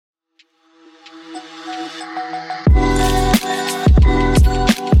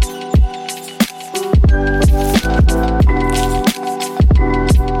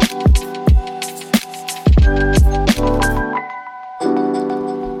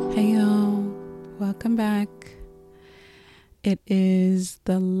Hey y'all, welcome back. It is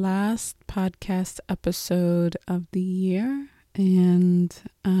the last podcast episode of the year, and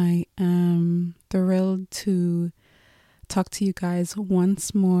I am thrilled to talk to you guys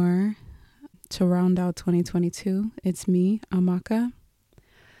once more to round out 2022. It's me, Amaka.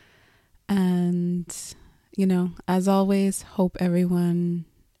 And, as always, hope everyone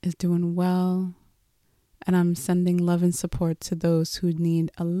is doing well. And I'm sending love and support to those who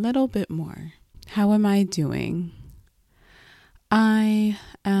need a little bit more. How am I doing? I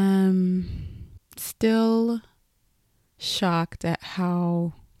am still shocked at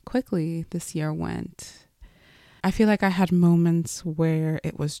how quickly this year went. I feel like I had moments where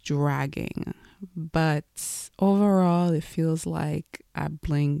it was dragging, but overall it feels like I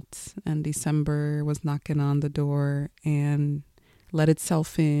blinked and December was knocking on the door and let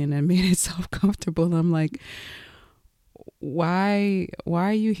itself in and made itself comfortable. I'm like, why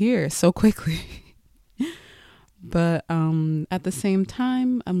are you here so quickly? But at the same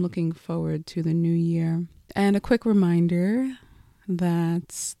time, I'm looking forward to the new year. And a quick reminder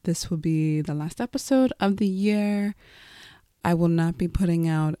that this will be the last episode of the year. I will not be putting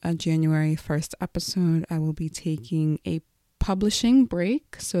out a January 1st episode. I will be taking a publishing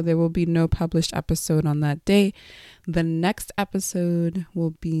break, so there will be no published episode on that day. The next episode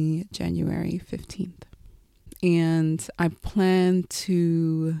will be January 15th. And I plan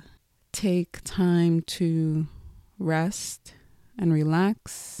to take time to rest and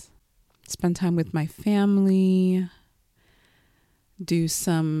relax, spend time with my family, do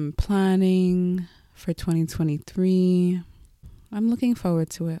some planning for 2023. I'm looking forward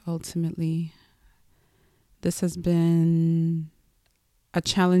to it ultimately. This has been a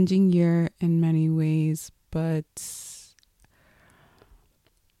challenging year in many ways, but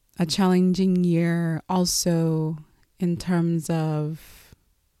a challenging year also in terms of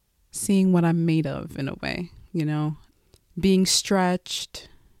seeing what I'm made of in a way, being stretched,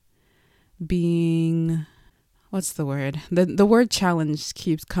 what's the word? The word challenge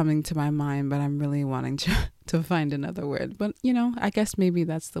keeps coming to my mind, but I'm really wanting to find another word. But, I guess maybe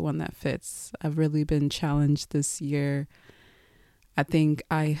that's the one that fits. I've really been challenged this year. I think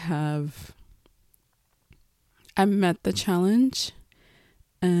I met the challenge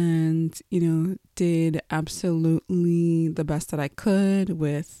and, did absolutely the best that I could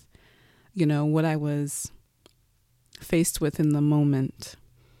with, what I was faced with in the moment.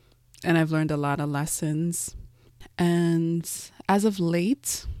 And I've learned a lot of lessons. And as of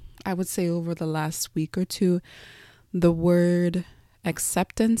late, I would say over the last week or two, the word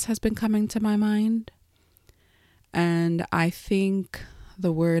acceptance has been coming to my mind. And I think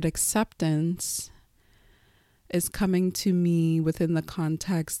the word acceptance is coming to me within the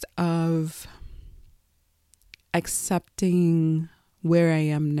context of accepting where I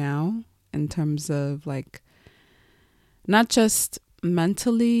am now in terms of not just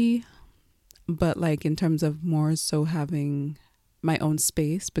mentally, but in terms of more so having my own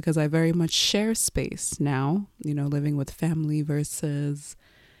space, because I very much share space now, living with family versus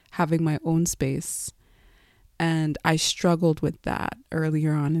having my own space. And I struggled with that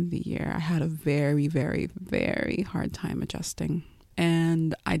earlier on in the year. I had a very, very, very hard time adjusting,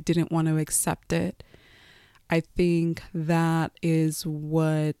 and I didn't want to accept it. I think that is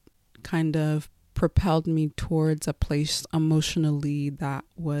what kind of propelled me towards a place emotionally that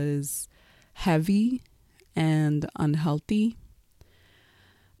was heavy and unhealthy,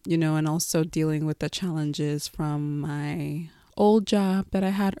 and also dealing with the challenges from my old job that I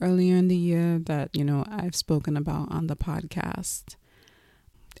had earlier in the year that, I've spoken about on the podcast,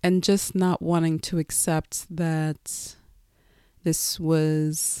 and just not wanting to accept that this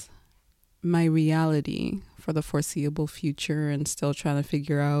was my reality for the foreseeable future, and still trying to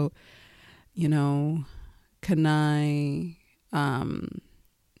figure out, can I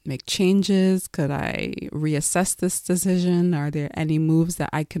make changes? Could I reassess this decision? Are there any moves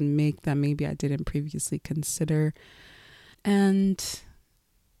that I can make that maybe I didn't previously consider? And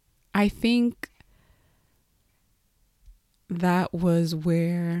I think that was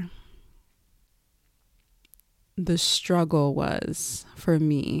where the struggle was for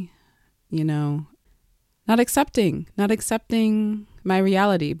me, not accepting my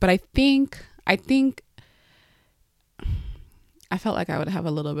reality. But I think I felt like I would have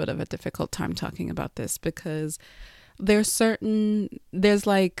a little bit of a difficult time talking about this, because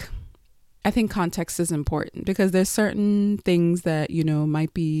I think context is important, because there's certain things that,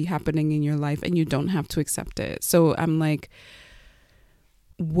 might be happening in your life and you don't have to accept it. So I'm like,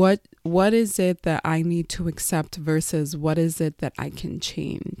 what is it that I need to accept versus what is it that I can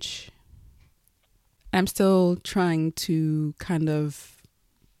change? I'm still trying to kind of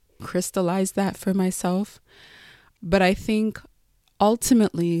crystallize that for myself. But I think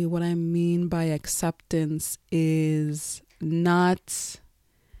ultimately what I mean by acceptance is not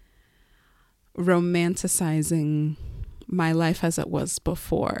romanticizing my life as it was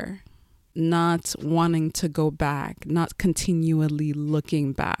before, not wanting to go back, not continually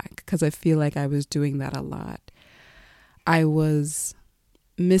looking back, because I feel like I was doing that a lot. I was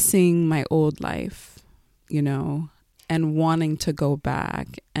missing my old life, and wanting to go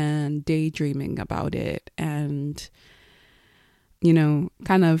back and daydreaming about it and,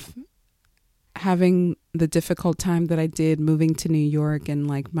 kind of having the difficult time that I did moving to New York and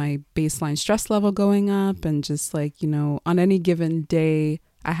like my baseline stress level going up and just like, on any given day,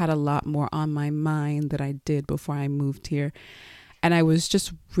 I had a lot more on my mind than I did before I moved here. And I was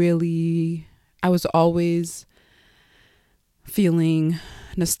just I was always feeling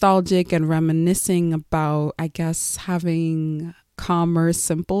nostalgic and reminiscing about, I guess, having calmer,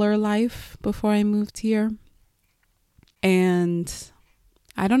 simpler life before I moved here. And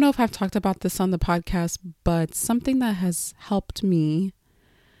I don't know if I've talked about this on the podcast, but something that has helped me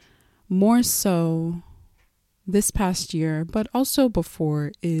more so this past year, but also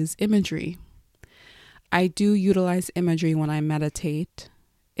before, is imagery. I do utilize imagery when I meditate.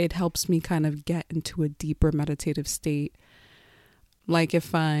 It helps me kind of get into a deeper meditative state. Like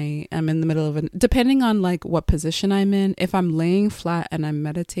if I am in the middle of depending on like what position I'm in, if I'm laying flat and I'm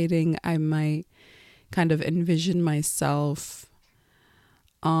meditating, I might kind of envision myself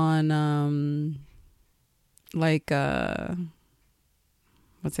on what's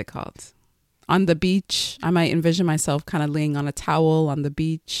it called? On the beach. I might envision myself kind of laying on a towel on the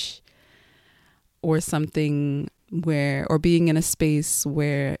beach or something or being in a space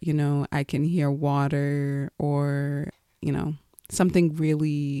where, I can hear water or, something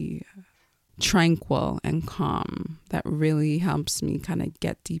really tranquil and calm that really helps me kind of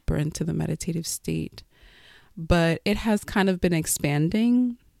get deeper into the meditative state. But it has kind of been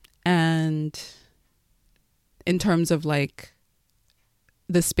expanding, and in terms of like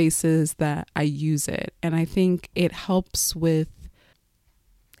the spaces that I use it. And I think it helps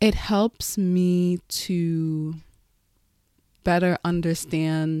me to better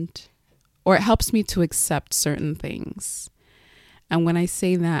understand, or it helps me to accept certain things. And when I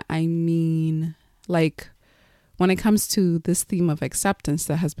say that, I mean, like, when it comes to this theme of acceptance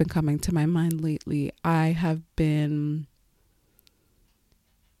that has been coming to my mind lately, I have been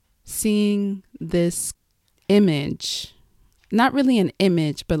seeing this image, not really an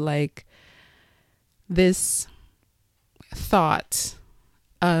image, but like this thought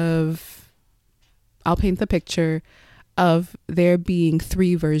of, I'll paint the picture of there being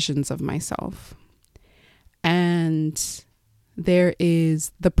 3 versions of myself. And there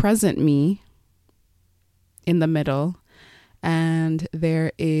is the present me in the middle, and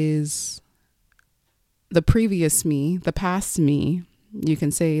there is the previous me, the past me. You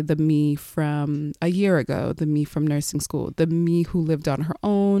can say the me from a year ago, the me from nursing school, the me who lived on her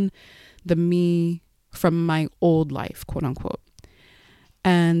own, the me from my old life, quote unquote.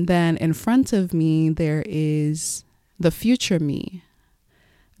 And then in front of me, there is the future me,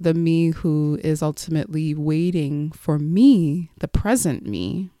 the me who is ultimately waiting for me, the present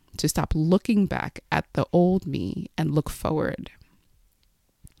me, to stop looking back at the old me and look forward.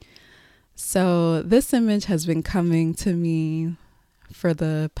 So this image has been coming to me for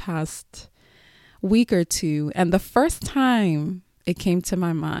the past week or two. And the first time it came to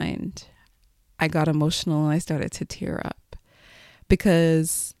my mind, I got emotional and I started to tear up,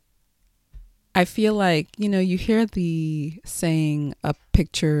 because I feel like, you hear the saying, a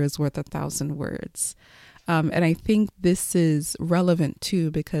picture is worth 1,000 words. And I think this is relevant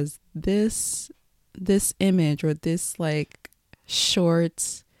too, because this image, or this like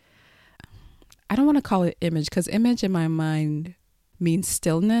short, I don't want to call it image, because image in my mind means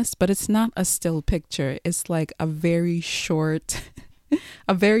stillness, but it's not a still picture. It's like a very short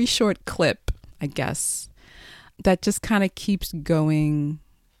clip, I guess, that just kind of keeps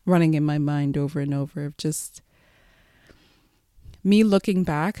running in my mind over and over, of just me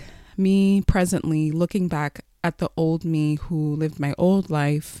presently looking back at the old me who lived my old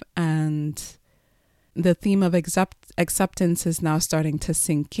life. And the theme of acceptance is now starting to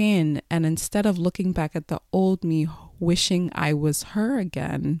sink in. And instead of looking back at the old me, wishing I was her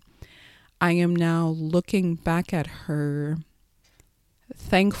again, I am now looking back at her,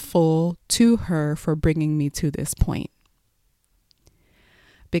 thankful to her for bringing me to this point.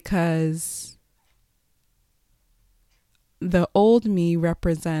 Because the old me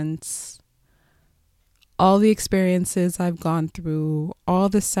represents all the experiences I've gone through, all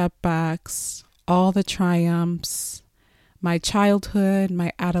the setbacks, all the triumphs, my childhood,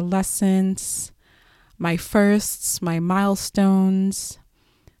 my adolescence, my firsts, my milestones,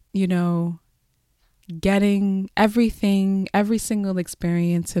 you know, getting everything, every single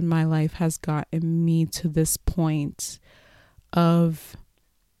experience in my life has gotten me to this point of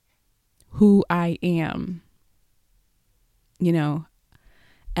who I am, you know,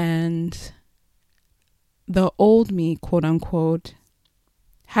 and the old me, quote unquote,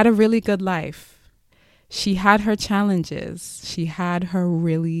 had a really good life. She had her challenges. She had her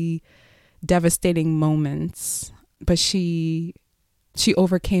really devastating moments, but she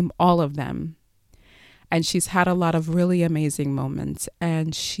overcame all of them. And she's had a lot of really amazing moments.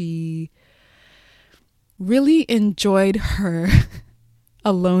 And she really enjoyed her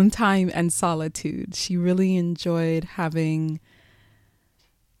alone time and solitude. She really enjoyed having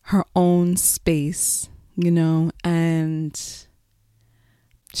her own space, you know, and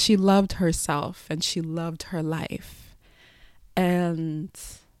she loved herself and she loved her life. And,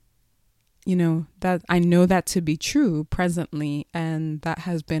 you know, that I know that to be true presently, and that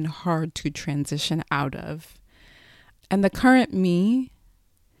has been hard to transition out of. And the current me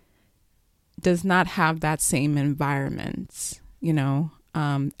does not have that same environment, you know,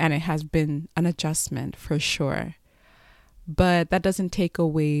 and it has been an adjustment for sure. But that doesn't take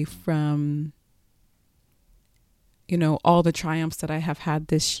away from, you know, all the triumphs that I have had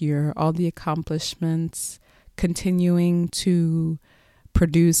this year, all the accomplishments, continuing to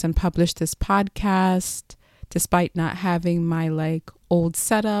produce and publish this podcast, despite not having my like old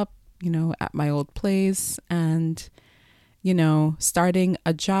setup, you know, at my old place, and, you know, starting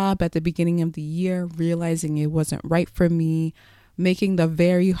a job at the beginning of the year, realizing it wasn't right for me, making the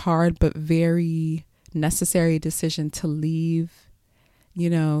very hard but very necessary decision to leave, you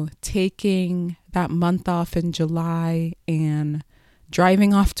know, taking that month off in July and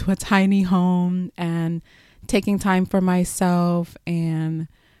driving off to a tiny home and taking time for myself and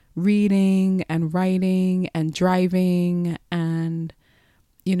reading and writing and driving and,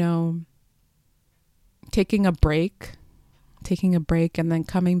 you know, taking a break and then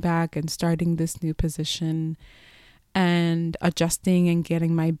coming back and starting this new position and adjusting and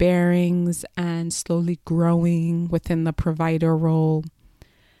getting my bearings and slowly growing within the provider role.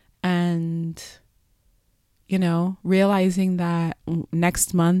 And, you know, realizing that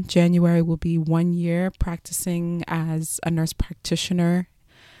next month, January, will be 1 year practicing as a nurse practitioner.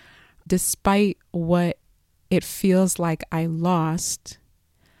 Despite what it feels like I lost,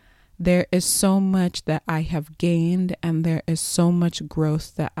 there is so much that I have gained, and there is so much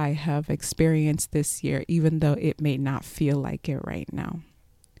growth that I have experienced this year, even though it may not feel like it right now.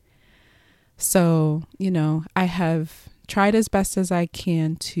 So, you know, I have tried as best as I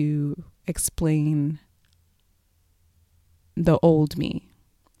can to explain the old me.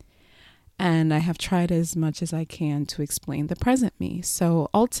 And I have tried as much as I can to explain the present me.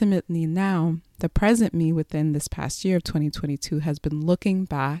 So ultimately now, the present me within this past year of 2022 has been looking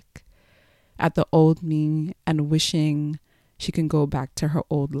back at the old me and wishing she can go back to her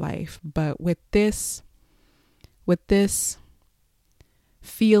old life. But with this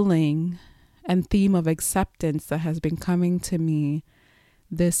feeling and theme of acceptance that has been coming to me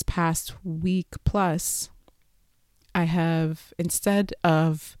this past week plus, I have, instead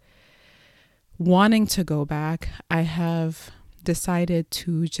of wanting to go back, I have decided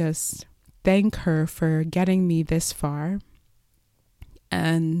to just thank her for getting me this far,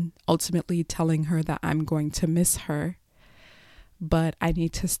 and ultimately telling her that I'm going to miss her, but I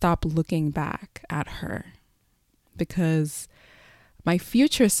need to stop looking back at her because my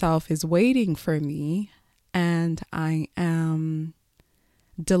future self is waiting for me, and I am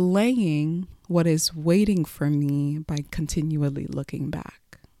delaying what is waiting for me by continually looking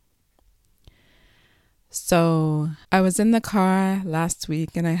back. So I was in the car last week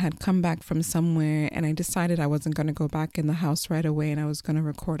and I had come back from somewhere, and I decided I wasn't going to go back in the house right away, and I was going to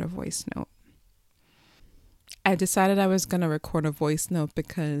record a voice note. I decided I was going to record a voice note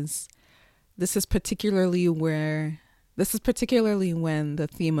because this is particularly when the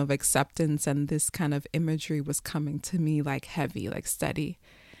theme of acceptance and this kind of imagery was coming to me like heavy, like steady.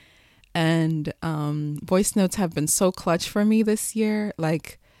 And voice notes have been so clutch for me this year.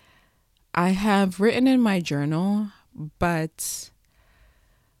 Like, I have written in my journal, but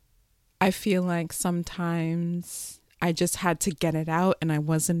I feel like sometimes I just had to get it out, and I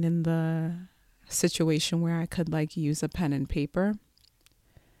wasn't in the situation where I could like use a pen and paper.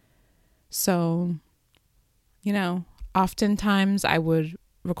 So, you know, oftentimes I would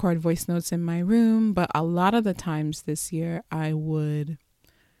record voice notes in my room, but a lot of the times this year I would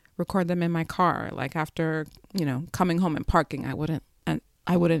record them in my car. Like after, you know, coming home and parking, I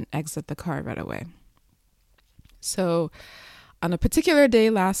wouldn't exit the car right away. So on a particular day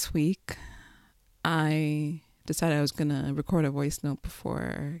last week, I decided I was going to record a voice note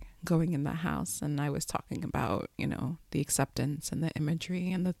before going in the house. And I was talking about, the acceptance and the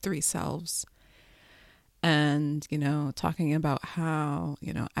imagery and the three selves. And, talking about how,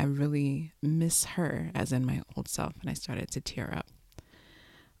 I really miss her as in my old self. And I started to tear up.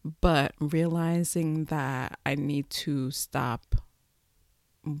 But realizing that I need to stop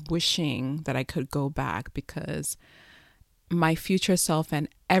wishing that I could go back, because my future self and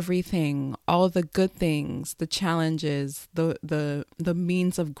everything, all the good things, the challenges, the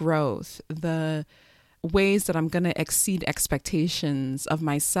means of growth, the ways that I'm going to exceed expectations of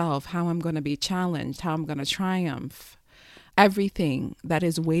myself, how I'm going to be challenged, how I'm going to triumph. Everything that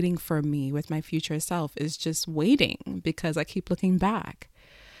is waiting for me with my future self is just waiting because I keep looking back.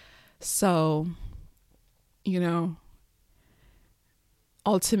 So,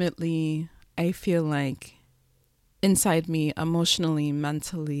 ultimately, I feel like inside me, emotionally,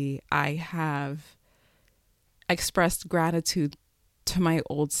 mentally, I have expressed gratitude to my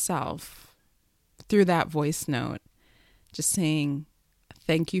old self through that voice note, just saying,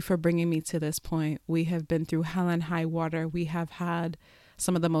 thank you for bringing me to this point. We have been through hell and high water. We have had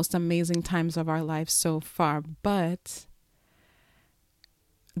some of the most amazing times of our lives so far, but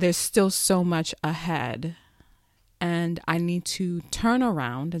there's still so much ahead. And I need to turn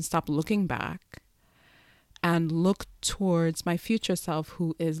around and stop looking back and look towards my future self,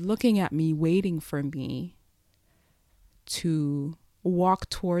 who is looking at me, waiting for me to walk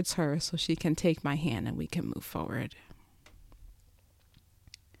towards her so she can take my hand and we can move forward.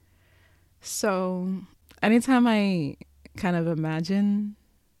 So anytime I kind of imagine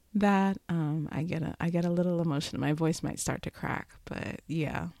that, I get a little emotional. My voice might start to crack, but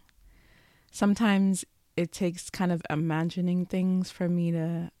yeah. Sometimes it takes kind of imagining things for me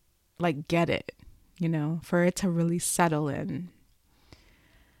to get it, for it to really settle in.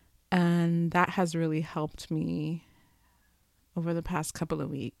 And that has really helped me over the past couple of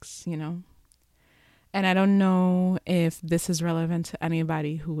weeks, And I don't know if this is relevant to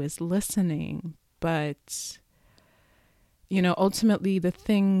anybody who is listening, but, ultimately the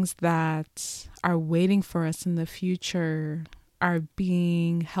things that are waiting for us in the future are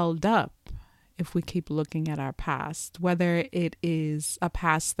being held up if we keep looking at our past, whether it is a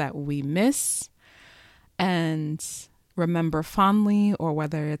past that we miss and remember fondly, or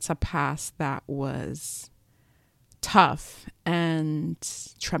whether it's a past that was tough and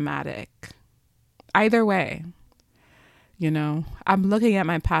traumatic. Either way, I'm looking at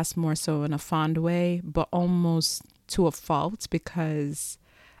my past more so in a fond way, but almost to a fault, because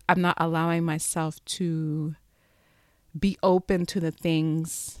I'm not allowing myself to be open to the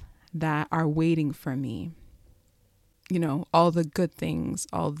things that are waiting for me. All the good things,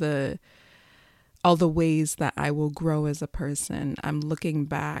 all the ways that I will grow as a person. I'm looking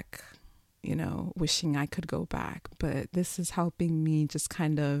back, wishing I could go back, but this is helping me just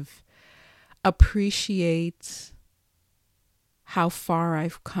kind of appreciate how far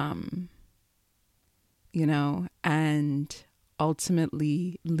I've come, and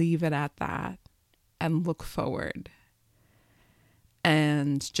ultimately leave it at that and look forward.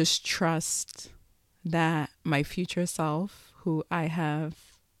 And just trust that my future self, who I have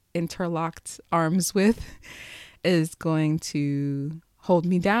interlocked arms with, is going to hold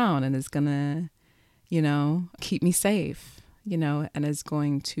me down and is going to, keep me safe, and is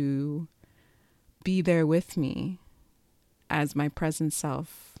going to be there with me as my present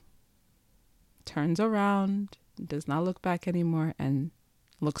self turns around, does not look back anymore, and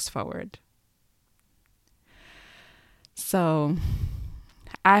looks forward. So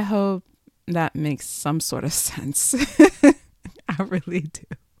I hope that makes some sort of sense. I really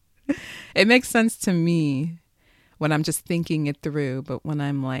do. It makes sense to me when I'm just thinking it through, but when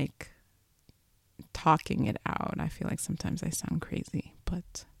I'm talking it out, I feel like sometimes I sound crazy.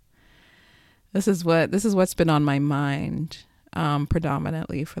 But this is what's been on my mind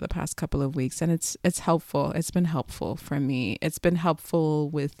predominantly for the past couple of weeks, and it's helpful. It's been helpful for me. It's been helpful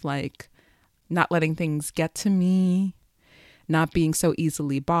with not letting things get to me, not being so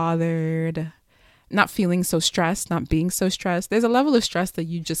easily bothered, not feeling so stressed, not being so stressed. There's a level of stress that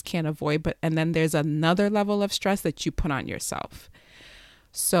you just can't avoid, and then there's another level of stress that you put on yourself.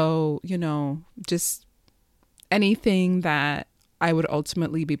 So, just anything that I would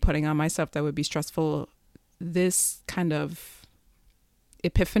ultimately be putting on myself that would be stressful, this kind of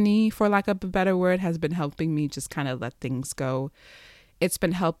epiphany, for lack of a better word, has been helping me just kind of let things go. It's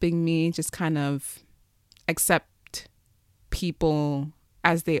been helping me just kind of accept people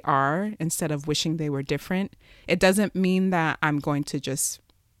as they are instead of wishing they were different. It doesn't mean that I'm going to just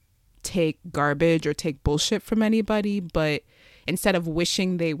take garbage or take bullshit from anybody, but instead of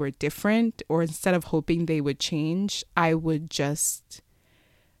wishing they were different or instead of hoping they would change, I would just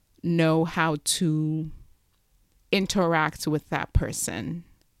know how to interact with that person,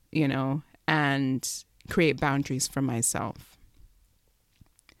 you know, and create boundaries for myself.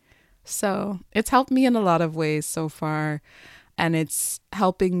 So it's helped me in a lot of ways so far, and it's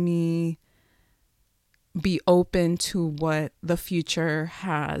helping me be open to what the future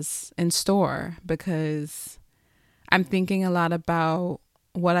has in store, because I'm thinking a lot about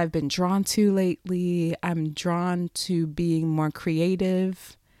what I've been drawn to lately. I'm drawn to being more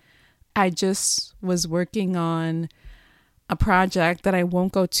creative. I just was working on a project that I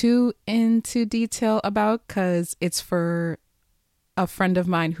won't go too into detail about because it's for a friend of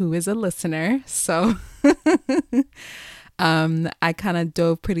mine who is a listener. So I kind of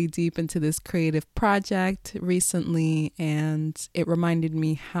dove pretty deep into this creative project recently, and it reminded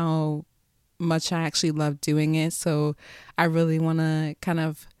me how much I actually love doing it. So I really want to kind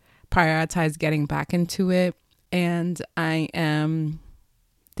of prioritize getting back into it. And I am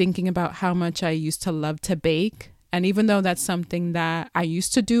thinking about how much I used to love to bake. And even though that's something that I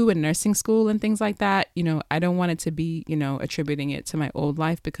used to do in nursing school and things like that, you know, I don't want it to be, you know, attributing it to my old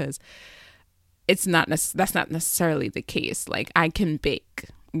life, because that's not necessarily the case. Like, I can bake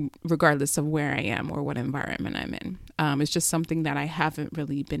regardless of where I am or what environment I'm in. It's just something that I haven't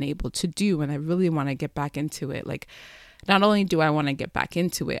really been able to do, and I really want to get back into it. Like, not only do I want to get back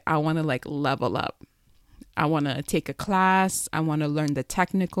into it, I want to like level up. I want to take a class. I want to learn the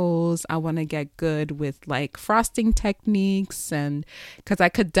technicals. I want to get good with like frosting techniques, and because I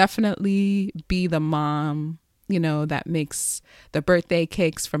could definitely be the mom, you know, that makes the birthday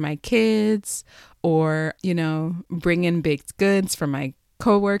cakes for my kids, or, you know, bring in baked goods for my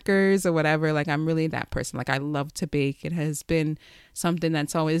coworkers or whatever. Like, I'm really that person. Like, I love to bake. It has been something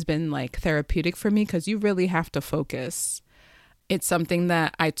that's always been like therapeutic for me, because you really have to focus. It's something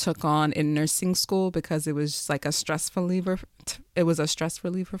that I took on in nursing school because it was just like a stress reliever. It was a stress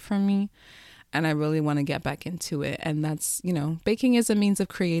reliever for me, and I really want to get back into it. And that's, you know, baking is a means of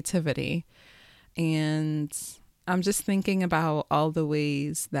creativity. And I'm just thinking about all the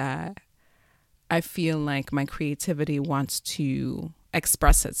ways that I feel like my creativity wants to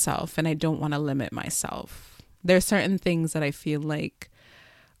express itself, and I don't want to limit myself. There are certain things that I feel like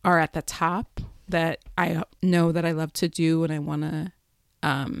are at the top that I know that I love to do, and I want to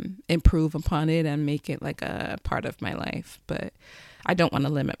improve upon it and make it like a part of my life. But I don't want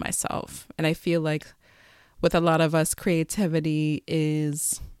to limit myself. And I feel like with a lot of us, creativity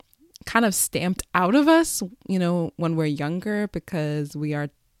is kind of stamped out of us, you know, when we're younger, because we are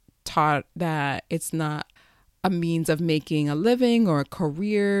taught that it's not a means of making a living or a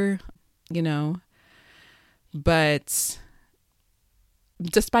career, you know. But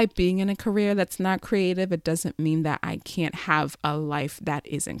despite being in a career that's not creative, it doesn't mean that I can't have a life that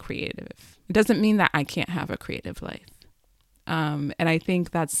isn't creative. It doesn't mean that I can't have a creative life. And I think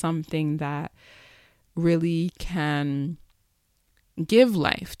that's something that really can give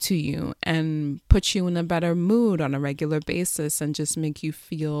life to you and put you in a better mood on a regular basis, and just make you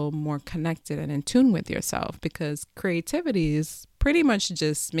feel more connected and in tune with yourself, because creativity is pretty much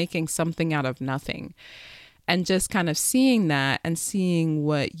just making something out of nothing. And just kind of seeing that and seeing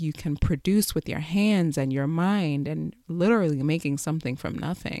what you can produce with your hands and your mind, and literally making something from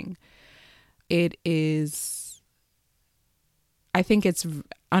nothing. It is, I think it's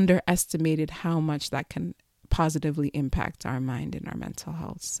underestimated how much that can positively impact our mind and our mental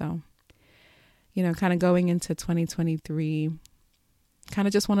health. So, you know, kind of going into 2023, kind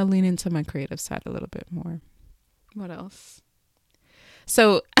of just want to lean into my creative side a little bit more. What else?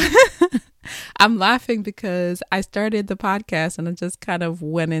 So I'm laughing because I started the podcast and I just kind of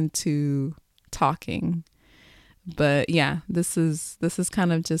went into talking. But yeah, this is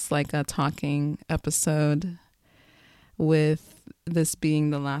kind of just like a talking episode, with this being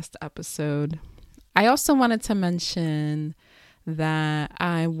the last episode. I also wanted to mention that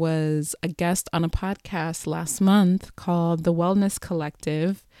I was a guest on a podcast last month called The Wellness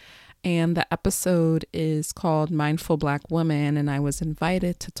Collective. And the episode is called Mindful Black Woman. And I was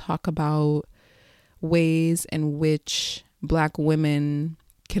invited to talk about ways in which Black women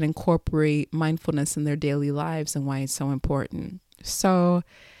can incorporate mindfulness in their daily lives and why it's so important. So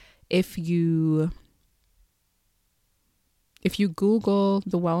if you Google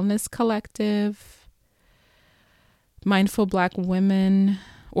The Wellness Collective, Mindful Black Women,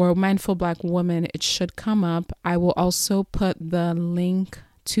 or Mindful Black Woman, it should come up. I will also put the link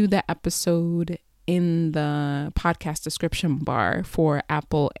to the episode in the podcast description bar for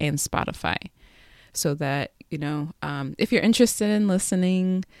Apple and Spotify, so that, you know, if you're interested in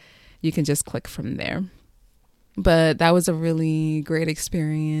listening you can just click from there. But that was a really great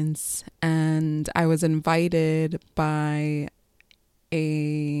experience. And I was invited by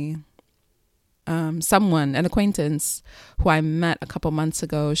an acquaintance who I met a couple months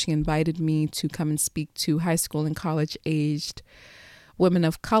ago. She invited me to come and speak to high school and college aged women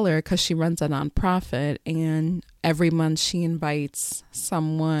of color because she runs a nonprofit, and every month she invites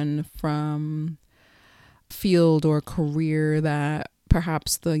someone from field or career that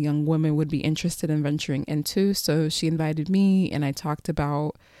perhaps the young women would be interested in venturing into. So she invited me, and I talked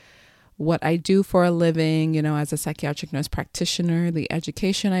about what I do for a living, as a psychiatric nurse practitioner, the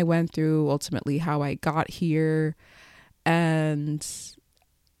education I went through, ultimately how I got here. And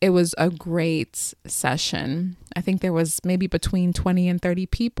it was a great session. I think there was maybe between 20 and 30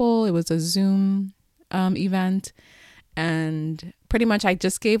 people. It was a Zoom event. And pretty much I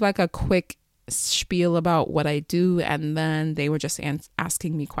just gave like a quick spiel about what I do. And then they were just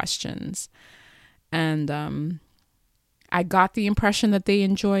asking me questions. And I got the impression that they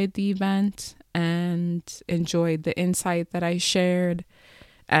enjoyed the event and enjoyed the insight that I shared.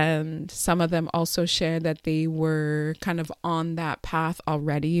 And some of them also shared that they were kind of on that path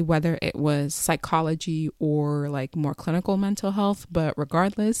already, whether it was psychology or like more clinical mental health. But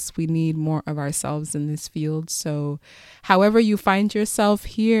regardless, we need more of ourselves in this field. So however you find yourself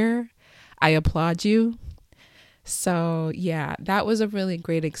here, I applaud you. So yeah, that was a really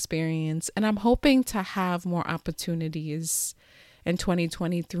great experience. And I'm hoping to have more opportunities in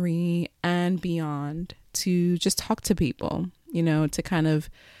 2023 and beyond to just talk to people, to kind of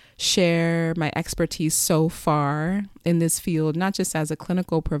share my expertise so far in this field, not just as a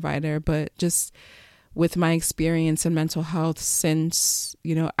clinical provider, but just with my experience in mental health since,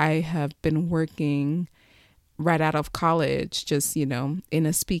 I have been working right out of college, just, in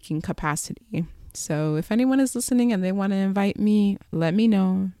a speaking capacity. So if anyone is listening and they want to invite me, let me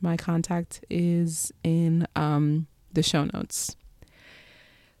know. My contact is in the show notes.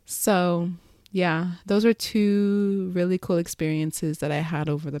 So yeah, those are two really cool experiences that I had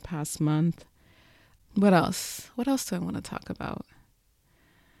over the past month. What else? What else do I want to talk about?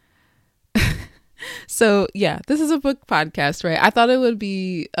 So yeah, this is a book podcast, right? I thought it would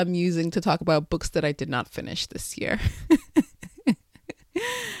be amusing to talk about books that I did not finish this year.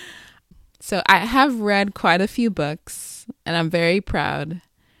 So I have read quite a few books and I'm very proud,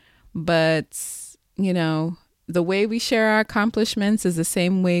 but the way we share our accomplishments is the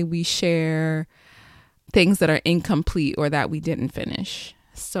same way we share things that are incomplete or that we didn't finish.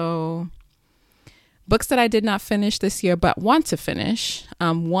 So books that I did not finish this year but want to finish.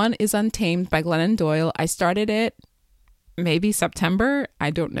 One is Untamed by Glennon Doyle. I started it maybe September.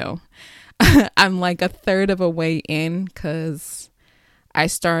 I don't know. I'm like a third of a way in because I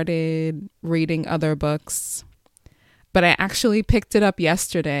started reading other books, but I actually picked it up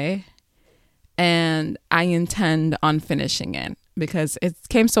yesterday and I intend on finishing it because it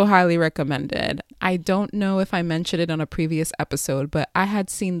came so highly recommended. I don't know if I mentioned it on a previous episode, but I had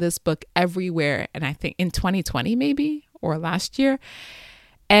seen this book everywhere, and I think in 2020 maybe or last year.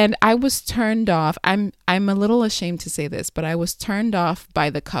 And I was turned off. I'm a little ashamed to say this, but I was turned off by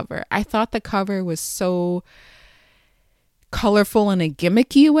the cover. I thought the cover was so colorful in a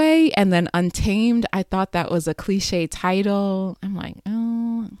gimmicky way, and then Untamed, I thought that was a cliche title. I'm like,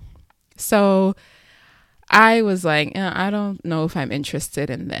 oh. So I was like, I don't know if I'm interested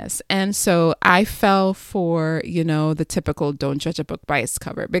in this. And so I fell for, the typical don't judge a book by its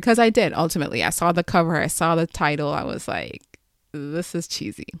cover, because I did. Ultimately, I saw the cover, I saw the title, I was like, this is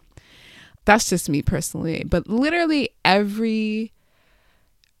cheesy. That's just me personally. But literally every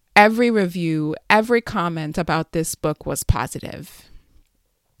review, every comment about this book was positive.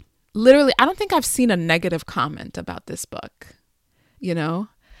 Literally, I don't think I've seen a negative comment about this book,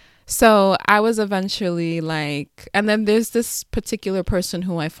 So I was eventually like, and then there's this particular person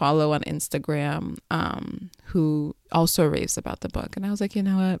who I follow on Instagram who also raves about the book. And I was like, you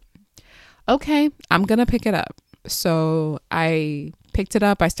know what? Okay, I'm going to pick it up. So I picked it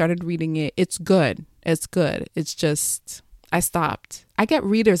up. I started reading it. It's good. It's good. It's just, I stopped. I get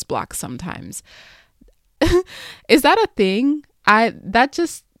reader's block sometimes. Is that a thing? That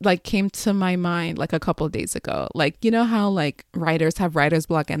just like came to my mind like a couple of days ago. Like, how like writers have writer's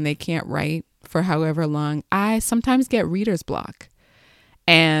block and they can't write for however long. I sometimes get reader's block.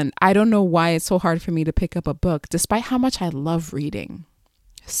 And I don't know why it's so hard for me to pick up a book despite how much I love reading.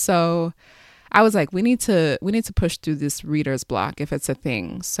 So I was like, we need to push through this reader's block if it's a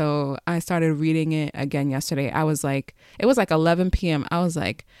thing. So I started reading it again yesterday. I was like, it was like 11 p.m. I was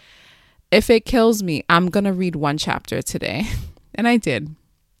like, if it kills me, I'm going to read one chapter today. And I did.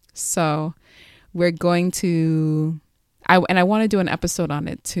 So I I want to do an episode on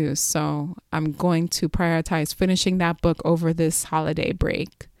it too. So I'm going to prioritize finishing that book over this holiday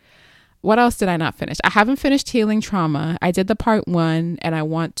break. What else did I not finish? I haven't finished Healing Trauma. I did the part 1, and I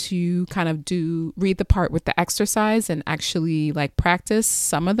want to kind of read the part with the exercise and actually like practice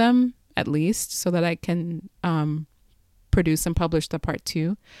some of them at least, so that I can produce and publish the part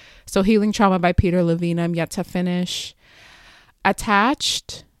 2. So Healing Trauma by Peter Levine, I'm yet to finish.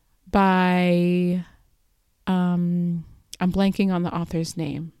 Attached by, I'm blanking on the author's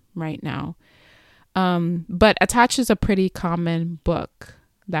name right now. But Attached is a pretty common book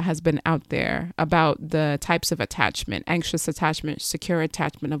that has been out there about the types of attachment: anxious attachment, secure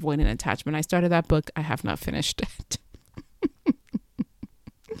attachment, avoidant attachment. I started that book. I have not finished it.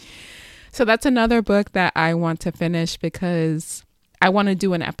 So that's another book that I want to finish because I want to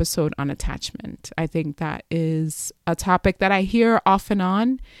do an episode on attachment. I think that is a topic that I hear off and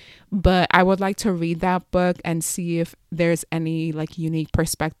on, but I would like to read that book and see if there's any like unique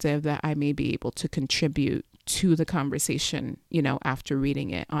perspective that I may be able to contribute to the conversation, you know, after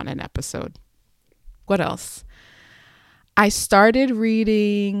reading it on an episode. What else? I started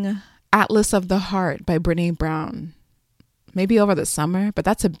reading Atlas of the Heart by Brené Brown, maybe over the summer, but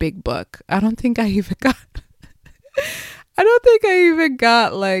that's a big book. I don't think I even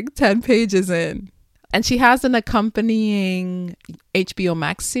got like 10 pages in. And she has an accompanying HBO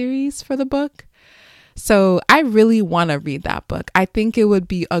Max series for the book. So I really want to read that book. I think it would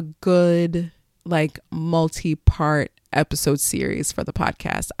be a good like multi-part episode series for the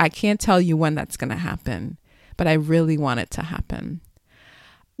podcast. I can't tell you when that's going to happen, but I really want it to happen.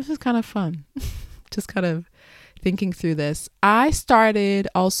 This is kind of fun. Just kind of thinking through this. I started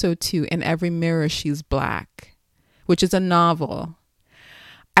also to In Every Mirror She's Black, which is a novel.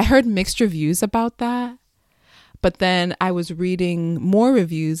 I heard mixed reviews about that, but then I was reading more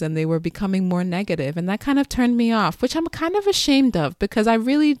reviews and they were becoming more negative, and that kind of turned me off, which I'm kind of ashamed of because I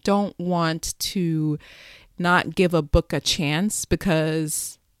really don't want to not give a book a chance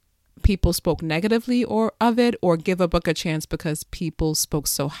because people spoke negatively of it, or give a book a chance because people spoke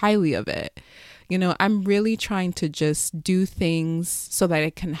so highly of it. You know, I'm really trying to just do things so that I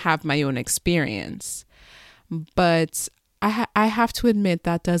can have my own experience. But I have to admit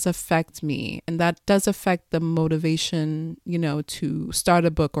that does affect me, and that does affect the motivation, you know, to start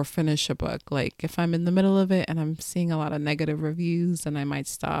a book or finish a book. Like if I'm in the middle of it and I'm seeing a lot of negative reviews, then I might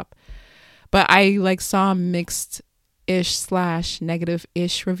stop. But I like saw mixed-ish /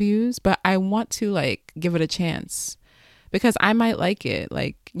 negative-ish reviews, but I want to like give it a chance because I might like it.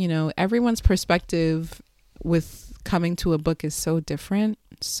 Like, you know, everyone's perspective with coming to a book is so different.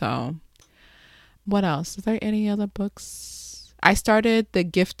 So what else? Is there any other books? I started The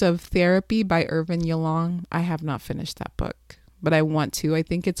Gift of Therapy by Irvin Yalom. I have not finished that book, but I want to. I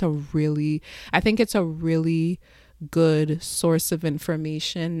think it's a really good source of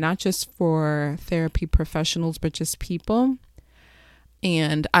information, not just for therapy professionals, but just people.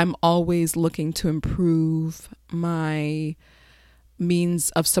 And I'm always looking to improve my means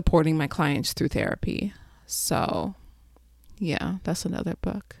of supporting my clients through therapy. So yeah, that's another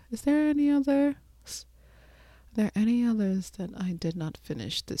book. Is there any other? Are there any others that I did not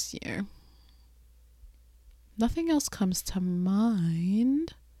finish this year? Nothing else comes to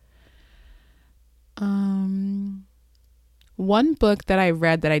mind. One book that I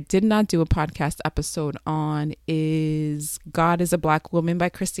read that I did not do a podcast episode on is God is a Black Woman by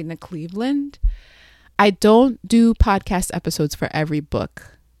Christina Cleveland. I don't do podcast episodes for every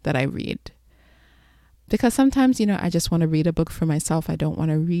book that I read because sometimes, you know, I just want to read a book for myself. I don't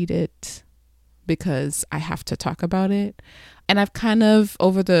want to read it because I have to talk about it. And I've kind of,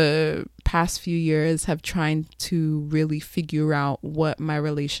 over the past few years, have tried to really figure out what my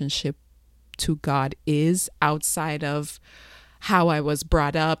relationship to God is outside of how I was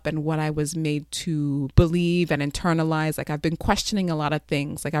brought up and what I was made to believe and internalize. Like I've been questioning a lot of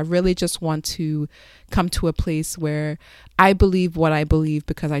things. Like I really just want to come to a place where I believe what I believe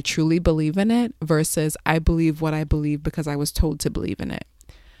because I truly believe in it versus I believe what I believe because I was told to believe in it.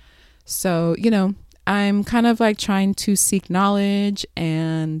 So, you know, I'm kind of like trying to seek knowledge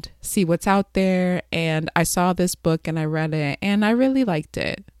and see what's out there. And I saw this book and I read it and I really liked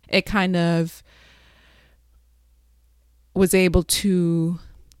it. It kind of was able to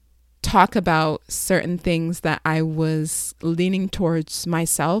talk about certain things that I was leaning towards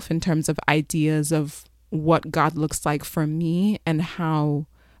myself in terms of ideas of what God looks like for me and how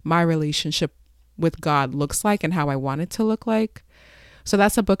my relationship with God looks like and how I want it to look like. So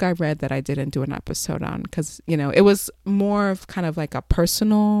that's a book I read that I didn't do an episode on because, you know, it was more of kind of like a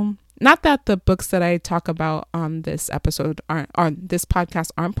personal, not that the books that I talk about on this episode on this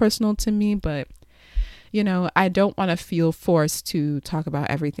podcast aren't personal to me, but I don't want to feel forced to talk about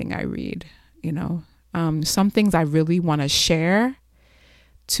everything I read. Some things I really want to share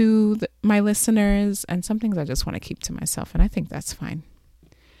to my listeners, and some things I just want to keep to myself, and I think that's fine.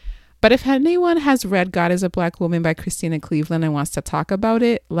 But if anyone has read God is a Black Woman by Christina Cleveland and wants to talk about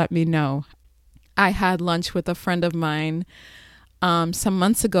it, let me know. I had lunch with a friend of mine some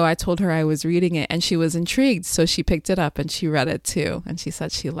months ago. I told her I was reading it and she was intrigued. So she picked it up and she read it too. And she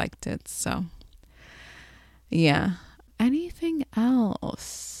said she liked it. So yeah. Anything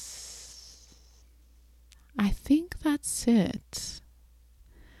else? I think that's it.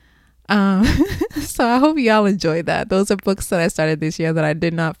 So I hope y'all enjoyed that. Those are books that I started this year that I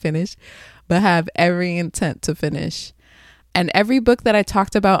did not finish, but have every intent to finish. And every book that I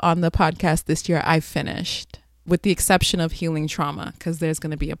talked about on the podcast this year, I finished, with the exception of Healing Trauma, because there's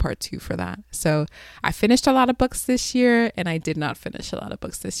going to be a part 2 for that. So I finished a lot of books this year, and I did not finish a lot of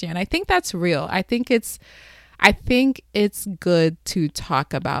books this year. And I think that's real. I think it's good to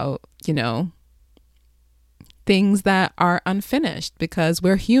talk about, things that are unfinished, because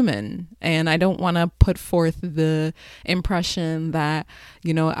we're human, and I don't want to put forth the impression that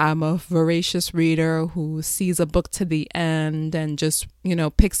I'm a voracious reader who sees a book to the end and just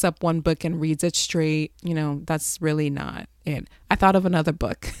picks up one book and reads it straight. That's really not it. I thought of another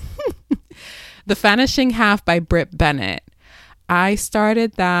book. The Vanishing Half by Britt Bennett. I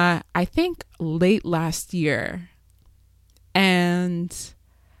started that, I think, late last year, and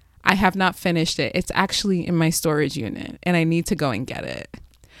I have not finished it. It's actually in my storage unit, and I need to go and get it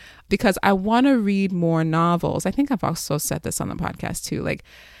because I want to read more novels. I think I've also said this on the podcast too. Like,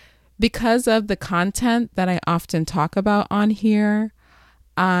 because of the content that I often talk about on here,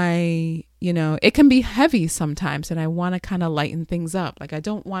 it can be heavy sometimes, and I want to kind of lighten things up. Like, I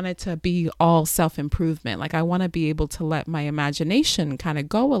don't want it to be all self-improvement. Like, I want to be able to let my imagination kind of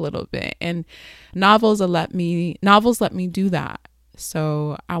go a little bit, and novels let me do that.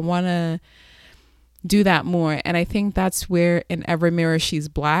 So I want to do that more. And I think that's where In Every Mirror She's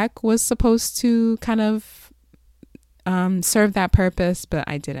Black was supposed to kind of serve that purpose, but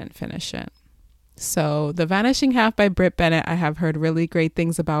I didn't finish it. So The Vanishing Half by Britt Bennett, I have heard really great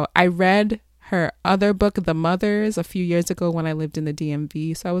things about. I read her other book, The Mothers, a few years ago when I lived in the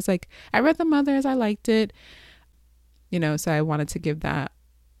DMV. So I was like, I read The Mothers, I liked it. So I wanted to give that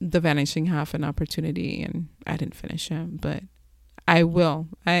The Vanishing Half an opportunity, and I didn't finish it, but I will.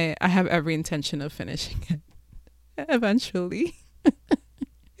 I have every intention of finishing it eventually.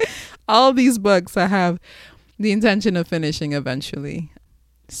 All these books I have the intention of finishing eventually.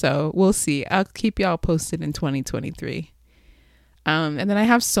 So we'll see. I'll keep y'all posted in 2023. And then I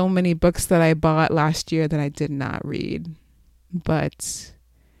have so many books that I bought last year that I did not read. But,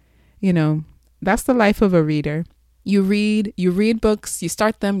 that's the life of a reader. You read books, you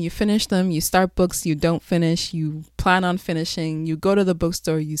start them, you finish them, you start books, you don't finish, you plan on finishing, you go to the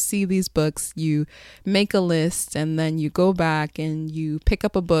bookstore, you see these books, you make a list, and then you go back and you pick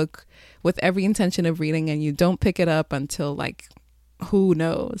up a book with every intention of reading, and you don't pick it up until who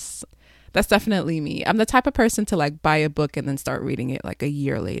knows. That's definitely me. I'm the type of person to buy a book and then start reading it a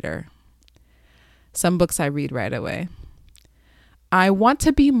year later. Some books I read right away. I want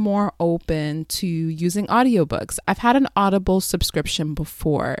to be more open to using audiobooks. I've had an Audible subscription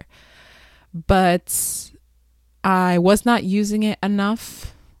before, but I was not using it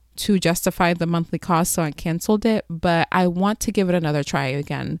enough to justify the monthly cost, so I canceled it. But I want to give it another try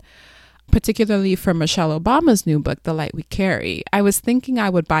again, particularly for Michelle Obama's new book, The Light We Carry. I was thinking I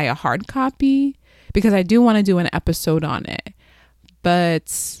would buy a hard copy because I do want to do an episode on it,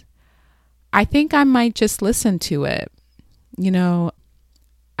 but I think I might just listen to it.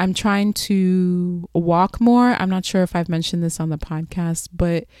 I'm trying to walk more. I'm not sure if I've mentioned this on the podcast,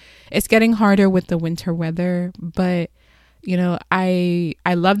 but it's getting harder with the winter weather. But, I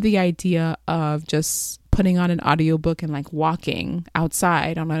love the idea of just putting on an audiobook and walking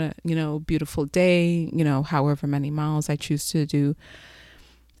outside on a, beautiful day, however many miles I choose to do.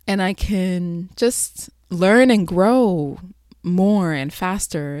 And I can just learn and grow more and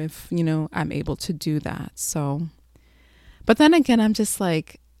faster if, I'm able to do that. So, but then again, I'm just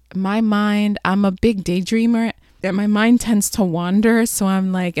my mind, I'm a big daydreamer and my mind tends to wander. So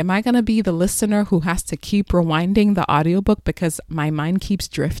I'm am I going to be the listener who has to keep rewinding the audiobook because my mind keeps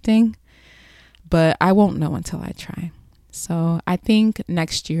drifting? But I won't know until I try. So I think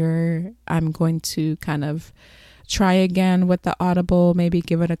next year I'm going to kind of try again with the Audible, maybe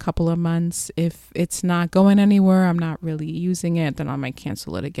give it a couple of months. If it's not going anywhere, I'm not really using it, then I might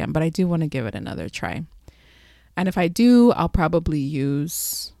cancel it again. But I do want to give it another try. And if I do, I'll probably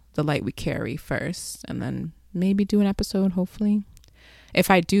use The Light We Carry first and then maybe do an episode, hopefully. If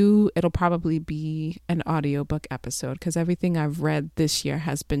I do, it'll probably be an audiobook episode because everything I've read this year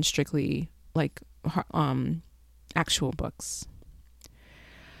has been strictly like actual books.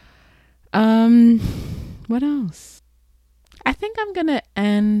 What else? I think I'm going to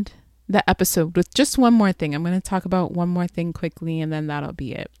end the episode with just one more thing. I'm going to talk about one more thing quickly and then that'll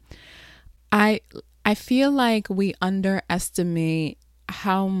be it. I feel like we underestimate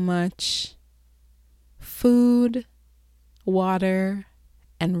how much food, water,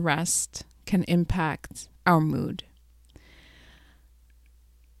 and rest can impact our mood.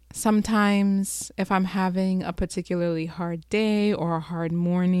 Sometimes if I'm having a particularly hard day or a hard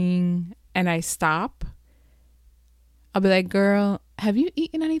morning and I stop, I'll be like, girl, have you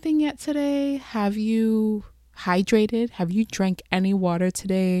eaten anything yet today? Have you hydrated? Have you drank any water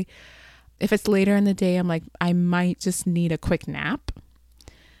today? If it's later in the day, I'm like, I might just need a quick nap.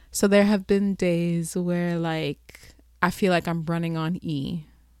 So there have been days where like, I feel like I'm running on E.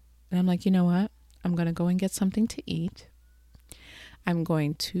 And I'm like, you know what? I'm going to go and get something to eat. I'm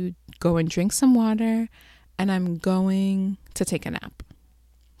going to go and drink some water. And I'm going to take a nap.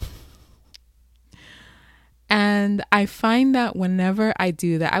 And I find that whenever I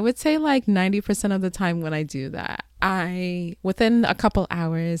do that, I would say like 90% of the time when I do that, within a couple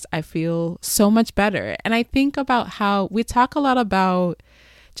hours, I feel so much better. And I think about how we talk a lot about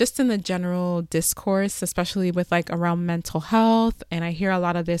just in the general discourse, especially with like around mental health. And I hear a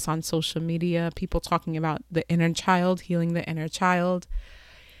lot of this on social media, people talking about the inner child, healing the inner child.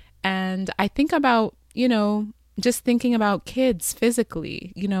 And I think about, just thinking about kids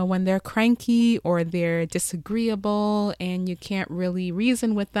physically, when they're cranky or they're disagreeable and you can't really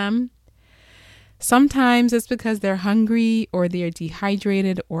reason with them. Sometimes it's because they're hungry or they're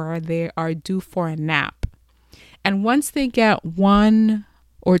dehydrated or they are due for a nap. And once they get one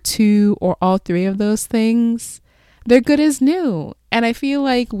or two or all three of those things, they're good as new. And I feel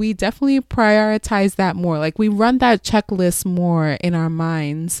like we definitely prioritize that more. Like we run that checklist more in our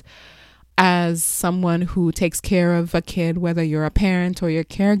minds as someone who takes care of a kid, whether you're a parent or you're a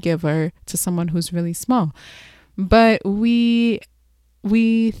caregiver to someone who's really small. But we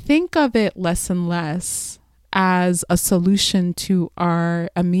think of it less and less as a solution to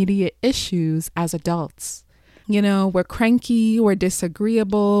our immediate issues as adults. We're cranky, we're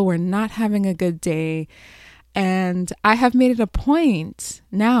disagreeable, we're not having a good day. And I have made it a point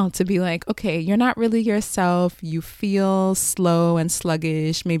now to be like, okay, you're not really yourself. You feel slow and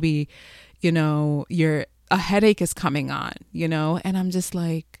sluggish. Maybe, a headache is coming on, and I'm just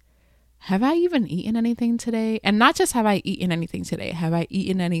like, have I even eaten anything today? And not just have I eaten anything today, have I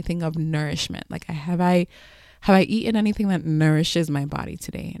eaten anything of nourishment? Like, have I eaten anything that nourishes my body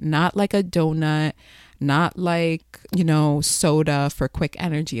today? Not like a donut, not like, soda for quick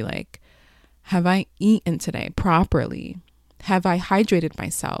energy. Like, have I eaten today properly? Have I hydrated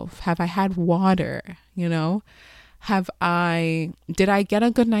myself? Have I had water? Did I get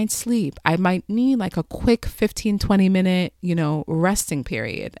a good night's sleep? I might need like a quick 15-20 minute, resting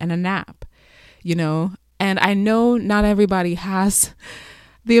period and a nap, and I know not everybody has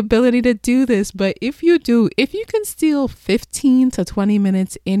the ability to do this, but if you can steal 15 to 20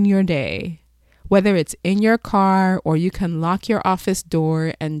 minutes in your day, whether it's in your car or you can lock your office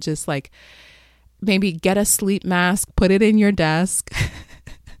door and just like maybe get a sleep mask, put it in your desk,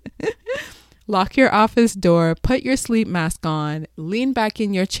 lock your office door, put your sleep mask on, lean back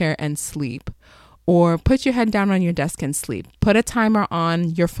in your chair and sleep, or put your head down on your desk and sleep. Put a timer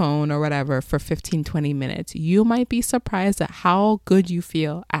on your phone or whatever for 15-20 minutes. You might be surprised at how good you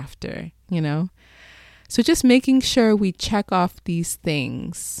feel after, So just making sure we check off these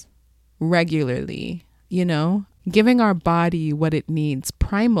things regularly, giving our body what it needs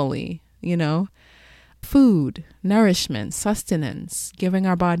primally, food, nourishment, sustenance, giving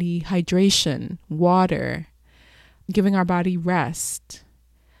our body hydration, water, giving our body rest.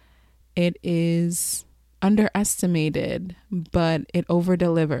 It is underestimated, but it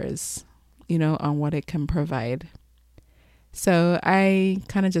over-delivers, on what it can provide. So I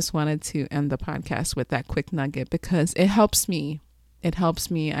kind of just wanted to end the podcast with that quick nugget because it helps me.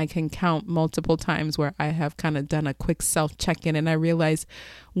 I can count multiple times where I have kind of done a quick self check-in and I realize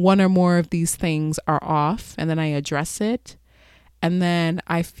one or more of these things are off and then I address it. And then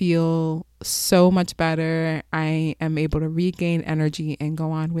I feel so much better. I am able to regain energy and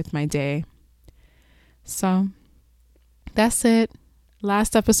go on with my day. So that's it.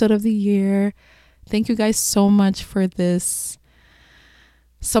 Last episode of the year. Thank you guys so much for this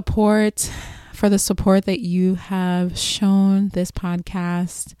support, for the support that you have shown this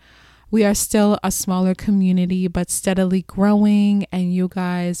podcast. We are still a smaller community, but steadily growing. And you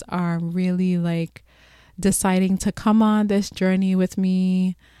guys are really like deciding to come on this journey with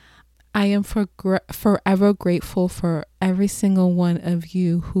me. I am forever grateful for every single one of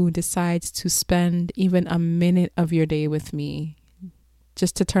you who decides to spend even a minute of your day with me,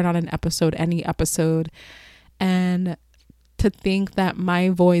 just to turn on an episode, any episode, and to think that my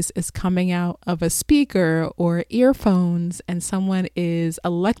voice is coming out of a speaker or earphones and someone is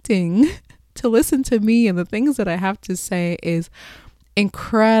electing to listen to me and the things that I have to say is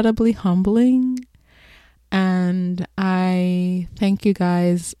incredibly humbling. And I thank you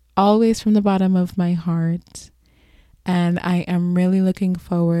guys always from the bottom of my heart. And I am really looking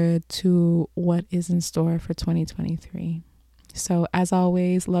forward to what is in store for 2023. So as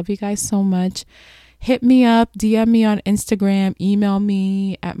always, love you guys so much. Hit me up, DM me on Instagram, email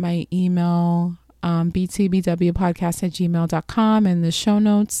me at my email, btbwpodcast@gmail.com, in the show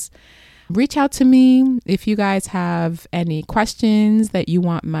notes. Reach out to me if you guys have any questions that you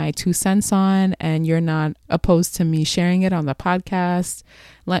want my 2 cents on and you're not opposed to me sharing it on the podcast.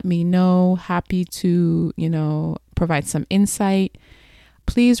 Let me know. Happy to, provide some insight.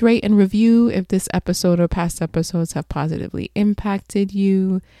 Please rate and review if this episode or past episodes have positively impacted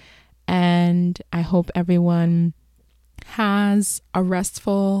you. And I hope everyone has a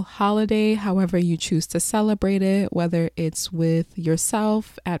restful holiday, however you choose to celebrate it, whether it's with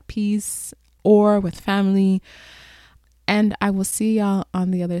yourself at peace or with family. And I will see y'all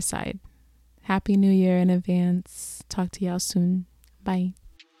on the other side. Happy New Year in advance. Talk to y'all soon. Bye.